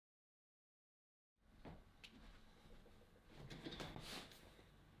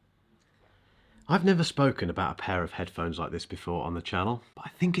I've never spoken about a pair of headphones like this before on the channel, but I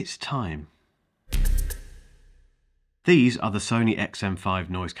think it's time. These are the Sony XM5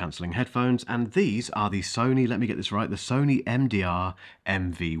 noise cancelling headphones, and these are the Sony, let me get this right, the Sony MDR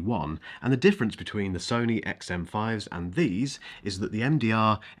MV1. And the difference between the Sony XM5s and these is that the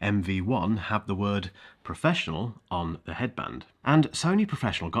MDR MV1 have the word professional on the headband. And Sony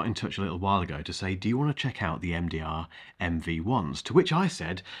Professional got in touch a little while ago to say, do you want to check out the MDR MV1s? To which I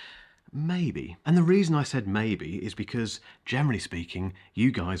said, maybe. And the reason I said maybe is because, generally speaking, you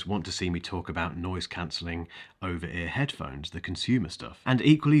guys want to see me talk about noise cancelling over-ear headphones, the consumer stuff. And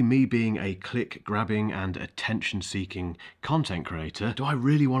equally, me being a click-grabbing and attention-seeking content creator, do I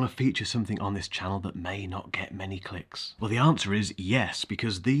really want to feature something on this channel that may not get many clicks? Well, the answer is yes,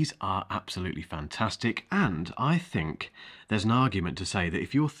 because these are absolutely fantastic, and I think there's an argument to say that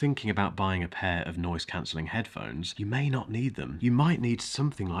if you're thinking about buying a pair of noise cancelling headphones, you may not need them. You might need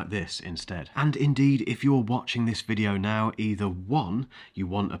something like this instead. And indeed, if you're watching this video now, either one, you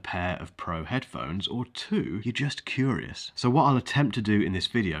want a pair of pro headphones, or two, you're just curious. So what I'll attempt to do in this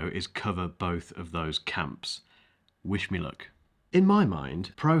video is cover both of those camps. Wish me luck. In my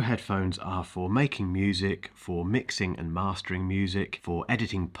mind, pro headphones are for making music, for mixing and mastering music, for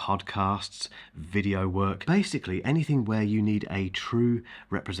editing podcasts, video work, basically anything where you need a true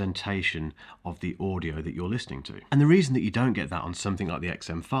representation of the audio that you're listening to. And the reason that you don't get that on something like the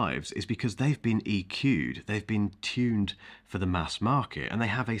XM5s is because they've been EQ'd, they've been tuned for the mass market, and they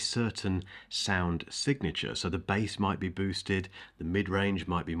have a certain sound signature. So the bass might be boosted, the mid-range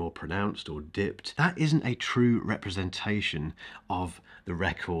might be more pronounced or dipped. That isn't a true representation of the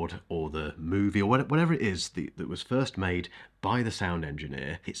record or the movie or whatever it is that was first made by the sound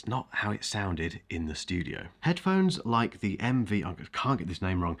engineer. It's not how it sounded in the studio. Headphones like the I can't get this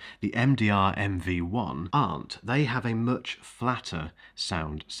name wrong, the MDR MV1 aren't. They have a much flatter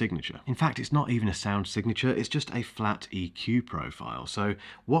sound signature. In fact, it's not even a sound signature, it's just a flat EQ profile. So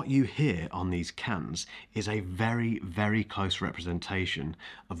what you hear on these cans is a very, very close representation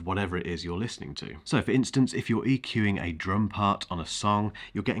of whatever it is you're listening to. So for instance, if you're EQing a drum part on a song,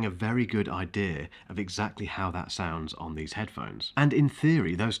 you're getting a very good idea of exactly how that sounds on these headphones. And in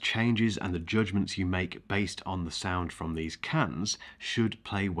theory, those changes and the judgments you make based on the sound from these cans should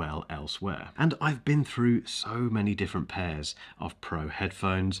play well elsewhere. And I've been through so many different pairs of pro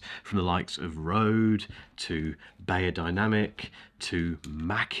headphones, from the likes of Rode to Beyerdynamic to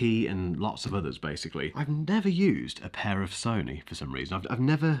Mackie and lots of others basically. I've never used a pair of Sony for some reason. I've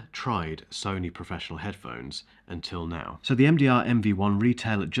never tried Sony professional headphones until now. So the MDR MV1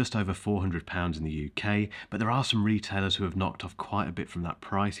 retail at just over £400 in the UK, but there are some retailers who have knocked off quite a bit from that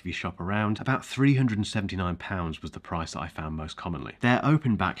price if you shop around. About £379 was the price that I found most commonly. They're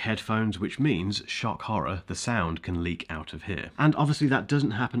open back headphones, which means, shock horror, the sound can leak out of here. And obviously that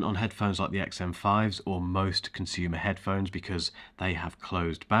doesn't happen on headphones like the XM5s or most consumer headphones because they have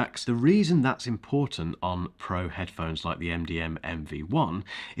closed backs. The reason that's important on pro headphones like the MDM MV1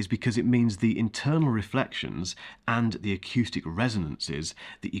 is because it means the internal reflections and the acoustic resonances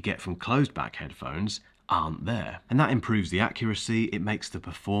that you get from closed back headphones aren't there. And that improves the accuracy, it makes the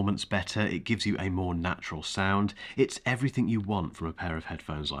performance better, it gives you a more natural sound. It's everything you want from a pair of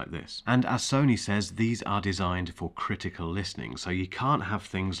headphones like this. And as Sony says, these are designed for critical listening, so you can't have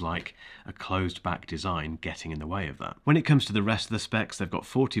things like a closed back design getting in the way of that. When it comes to the rest of the specs, they've got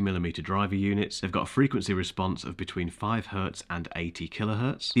 40mm driver units, they've got a frequency response of between 5Hz and 80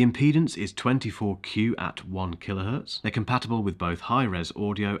 kHz. The impedance is 24Q at 1 kHz. They're compatible with both high-res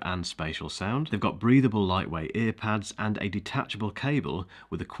audio and spatial sound. They've got breathable lightweight ear pads and a detachable cable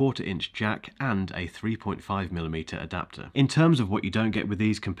with a 1/4-inch jack and a 3.5mm adapter. In terms of what you don't get with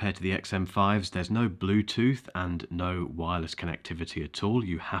these compared to the XM5s, there's no Bluetooth and no wireless connectivity at all.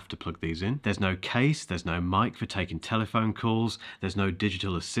 You have to plug these in. There's no case, there's no mic for taking telephone calls, there's no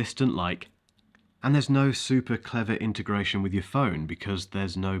digital assistant and there's no super clever integration with your phone because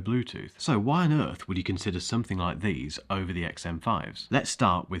there's no Bluetooth. So why on earth would you consider something like these over the XM5s? Let's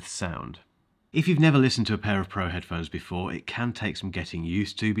start with sound. If you've never listened to a pair of pro headphones before, it can take some getting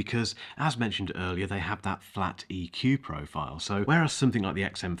used to because, as mentioned earlier, they have that flat EQ profile. So whereas something like the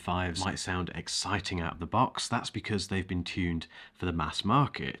XM5s might sound exciting out of the box, that's because they've been tuned for the mass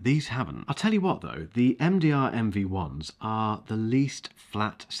market. These haven't. I'll tell you what though, the MDR MV1s are the least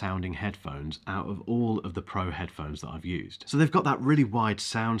flat sounding headphones out of all of the pro headphones that I've used. So they've got that really wide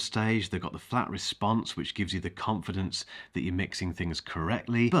sound stage, they've got the flat response which gives you the confidence that you're mixing things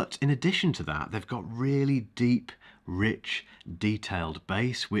correctly, but in addition to that, they've got really deep rich, detailed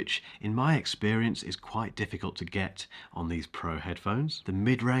bass, which in my experience is quite difficult to get on these Pro headphones. The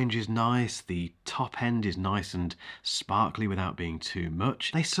mid-range is nice, the top end is nice and sparkly without being too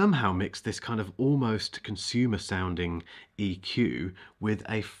much. They somehow mix this kind of almost consumer sounding EQ with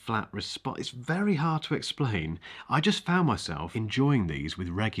a flat response. It's very hard to explain. I just found myself enjoying these with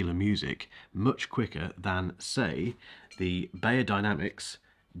regular music much quicker than, say, the Beyerdynamics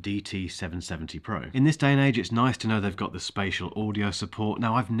DT770 Pro. In this day and age, it's nice to know they've got the spatial audio support.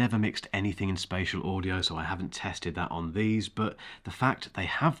 Now, I've never mixed anything in spatial audio, so I haven't tested that on these, but the fact they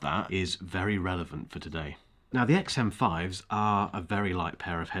have that is very relevant for today. Now, the XM5s are a very light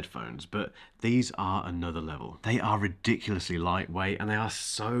pair of headphones, but these are another level. They are ridiculously lightweight and they are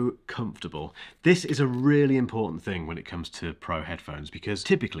so comfortable. This is a really important thing when it comes to Pro headphones, because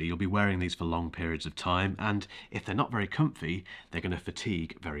typically you'll be wearing these for long periods of time, and if they're not very comfy, they're going to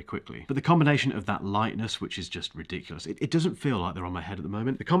fatigue very quickly. But the combination of that lightness, which is just ridiculous, it doesn't feel like they're on my head at the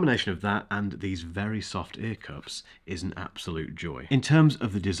moment. The combination of that and these very soft ear cups is an absolute joy. In terms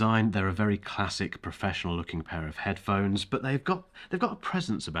of the design, they're a very classic, professional looking pair of headphones, but they've got a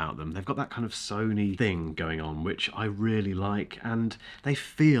presence about them. They've got that kind of Sony thing going on, which I really like, and they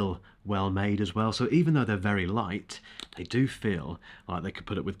feel well made as well. So even though they're very light, they do feel like they could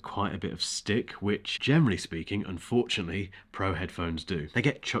put up with quite a bit of stick, which generally speaking, unfortunately, Pro headphones do. They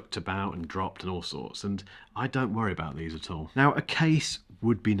get chucked about and dropped and all sorts, and I don't worry about these at all. Now, a case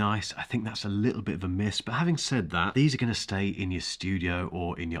would be nice. I think that's a little bit of a miss, but having said that, these are going to stay in your studio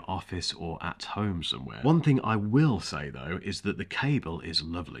or in your office or at home somewhere. One thing I will say though is that the cable is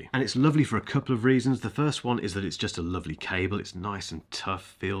lovely, and it's lovely for a couple of reasons. The first one is that it's just a lovely cable. It's nice and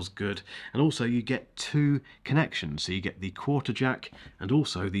tough, feels good, and also you get two connections. So you get the quarter jack and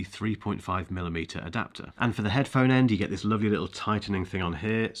also the 3.5mm adapter. And for the headphone end, you get this lovely little tightening thing on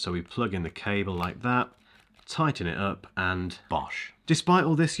here. So we plug in the cable like that, tighten it up, and bosh. Despite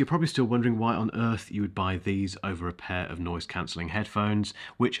all this, you're probably still wondering why on earth you would buy these over a pair of noise-cancelling headphones,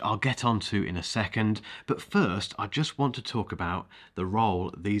 which I'll get onto in a second. But first, I just want to talk about the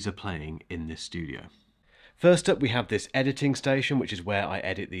role these are playing in this studio. First up, we have this editing station, which is where I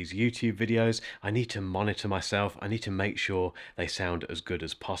edit these YouTube videos. I need to monitor myself. I need to make sure they sound as good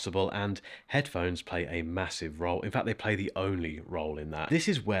as possible, and headphones play a massive role. In fact, they play the only role in that. This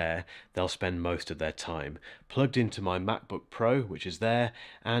is where they'll spend most of their time, plugged into my MacBook Pro, which is there,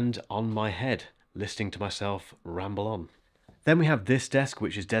 and on my head, listening to myself ramble on. Then we have this desk,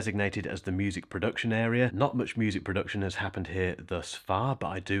 which is designated as the music production area. Not much music production has happened here thus far, but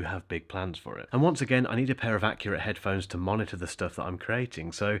I do have big plans for it. And once again, I need a pair of accurate headphones to monitor the stuff that I'm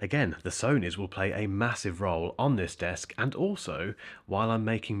creating. So again, the Sonys will play a massive role on this desk, and also while I'm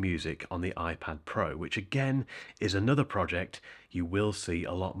making music on the iPad Pro, which again is another project you will see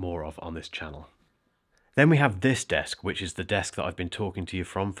a lot more of on this channel. Then we have this desk, which is the desk that I've been talking to you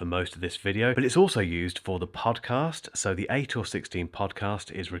from for most of this video, but it's also used for the podcast. So the 8 or 16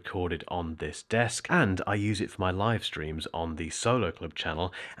 podcast is recorded on this desk, and I use it for my live streams on the Solo Club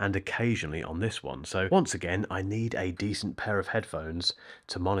channel and occasionally on this one. So once again, I need a decent pair of headphones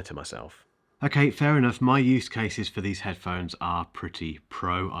to monitor myself. Okay, fair enough. My use cases for these headphones are pretty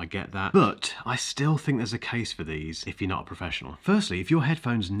pro, I get that. But I still think there's a case for these if you're not a professional. Firstly, if your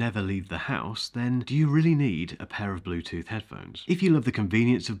headphones never leave the house, then do you really need a pair of Bluetooth headphones? If you love the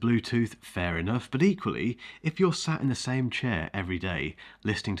convenience of Bluetooth, fair enough. But equally, if you're sat in the same chair every day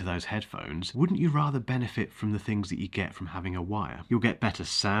listening to those headphones, wouldn't you rather benefit from the things that you get from having a wire? You'll get better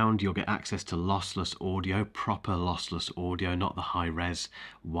sound, you'll get access to lossless audio, proper lossless audio, not the high-res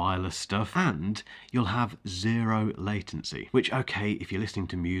wireless stuff, and you'll have zero latency, which, okay, if you're listening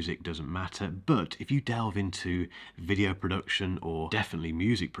to music doesn't matter, but if you delve into video production or definitely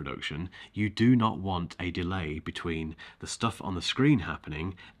music production, you do not want a delay between the stuff on the screen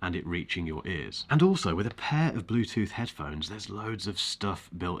happening and it reaching your ears. And also with a pair of Bluetooth headphones, there's loads of stuff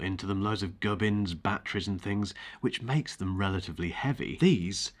built into them, loads of gubbins, batteries and things, which makes them relatively heavy.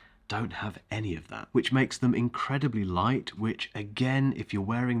 These don't have any of that, which makes them incredibly light, which again, if you're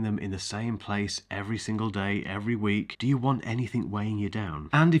wearing them in the same place every single day, every week, do you want anything weighing you down?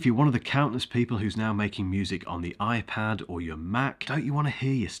 And if you're one of the countless people who's now making music on the iPad or your Mac, don't you want to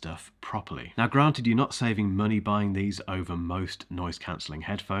hear your stuff properly? Now granted, you're not saving money buying these over most noise cancelling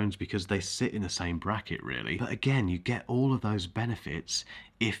headphones because they sit in the same bracket really, but again, you get all of those benefits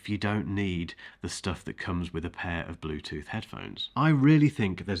if you don't need the stuff that comes with a pair of Bluetooth headphones. I really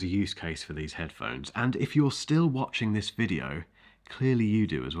think there's a use case for these headphones, and if you're still watching this video, clearly you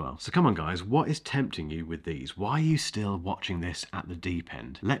do as well. So come on guys, what is tempting you with these? Why are you still watching this at the deep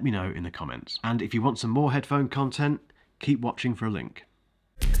end? Let me know in the comments. And if you want some more headphone content, keep watching for a link.